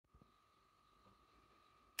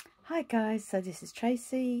Hi guys, so this is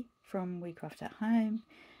Tracy from WeCraft at Home,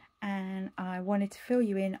 and I wanted to fill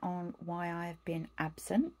you in on why I have been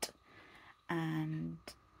absent. And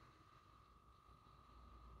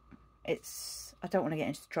I don't want to get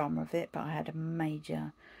into the drama of it, but I had a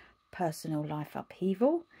major personal life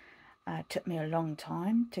upheaval. It took me a long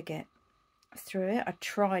time to get through it. I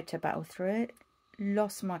tried to battle through it,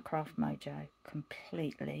 lost my craft mojo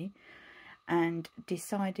completely, and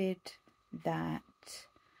decided that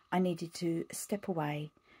I needed to step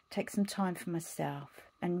away, take some time for myself,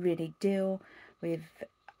 and really deal with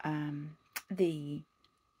the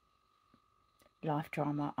life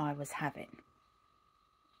drama I was having.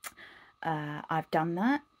 I've done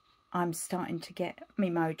that. I'm starting to get my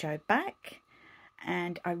mojo back,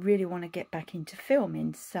 and I really want to get back into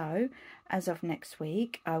filming. So as of next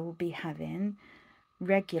week, I will be having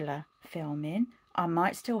regular filming. I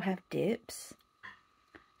might still have dips,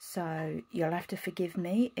 so you'll have to forgive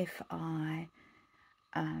me if I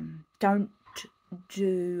don't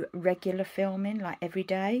do regular filming like every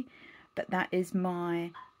day, but that is my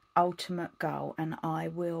ultimate goal, and I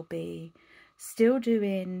will be still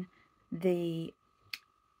doing the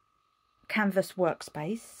canvas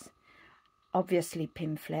workspace. Obviously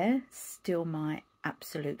Pinflair, still my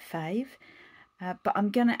absolute fave, but I'm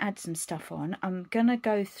going to add some stuff on. I'm going to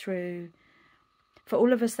go through, for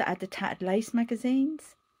all of us that had the Tattered Lace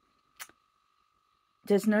magazines,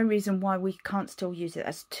 there's no reason why we can't still use it.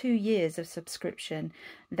 That's 2 years of subscription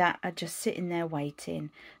that are just sitting there waiting.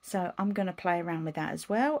 So I'm going to play around with that as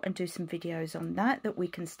well and do some videos on that we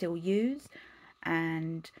can still use,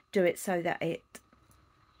 and do it so that it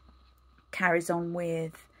carries on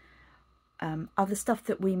with other stuff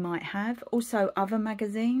that we might have. Also other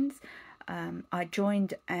magazines. I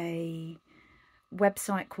joined a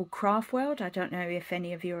website called Craft World. I don't know if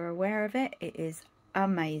any of you are aware of it. It is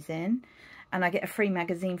amazing. And I get a free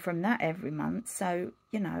magazine from that every month. So,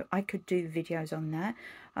 you know, I could do videos on that.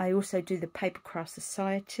 I also do the Paper Craft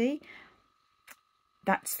Society.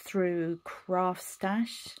 That's through Craft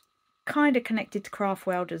Stash. Kind of connected to Craft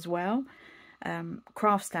World as well.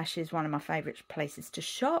 Craft Stash is one of my favourite places to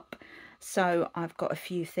shop. So I've got a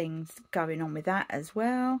few things going on with that as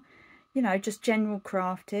well. You know, just general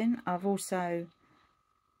crafting. I've also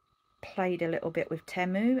played a little bit with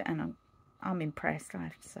Temu, and I'm impressed, I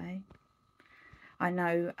have to say. I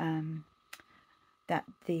know that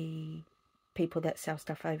the people that sell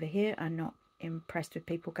stuff over here are not impressed with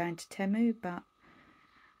people going to Temu, but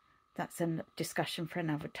that's a discussion for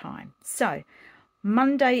another time. So,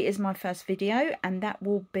 Monday is my first video, and that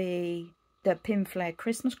will be the Pinflair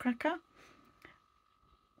Christmas cracker.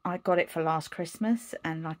 I got it for last Christmas,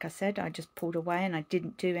 and like I said, I just pulled away and I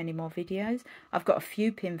didn't do any more videos. I've got a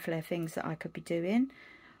few Pinflair things that I could be doing.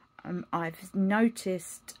 I've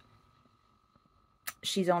noticed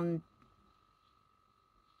she's on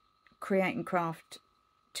Create and Craft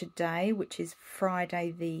today, which is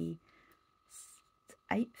Friday the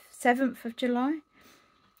 7th of July.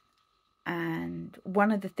 And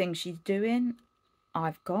one of the things she's doing,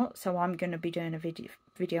 I've got, so I'm going to be doing a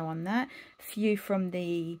video on that. A few from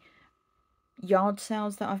the yard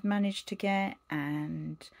sales that I've managed to get,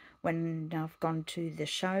 and when I've gone to the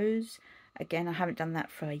shows. Again, I haven't done that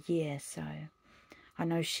for a year, so I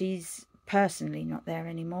know she's personally not there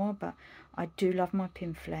anymore, but I do love my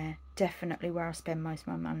Pinflair. Definitely where I spend most of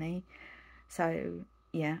my money. So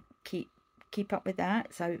yeah, keep up with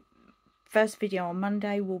that. So first video on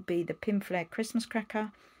Monday will be the Pinflair Christmas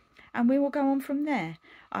cracker, and we will go on from there.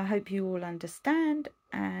 I hope you all understand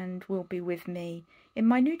and will be with me in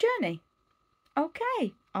my new journey.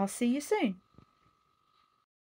 Okay, I'll see you soon.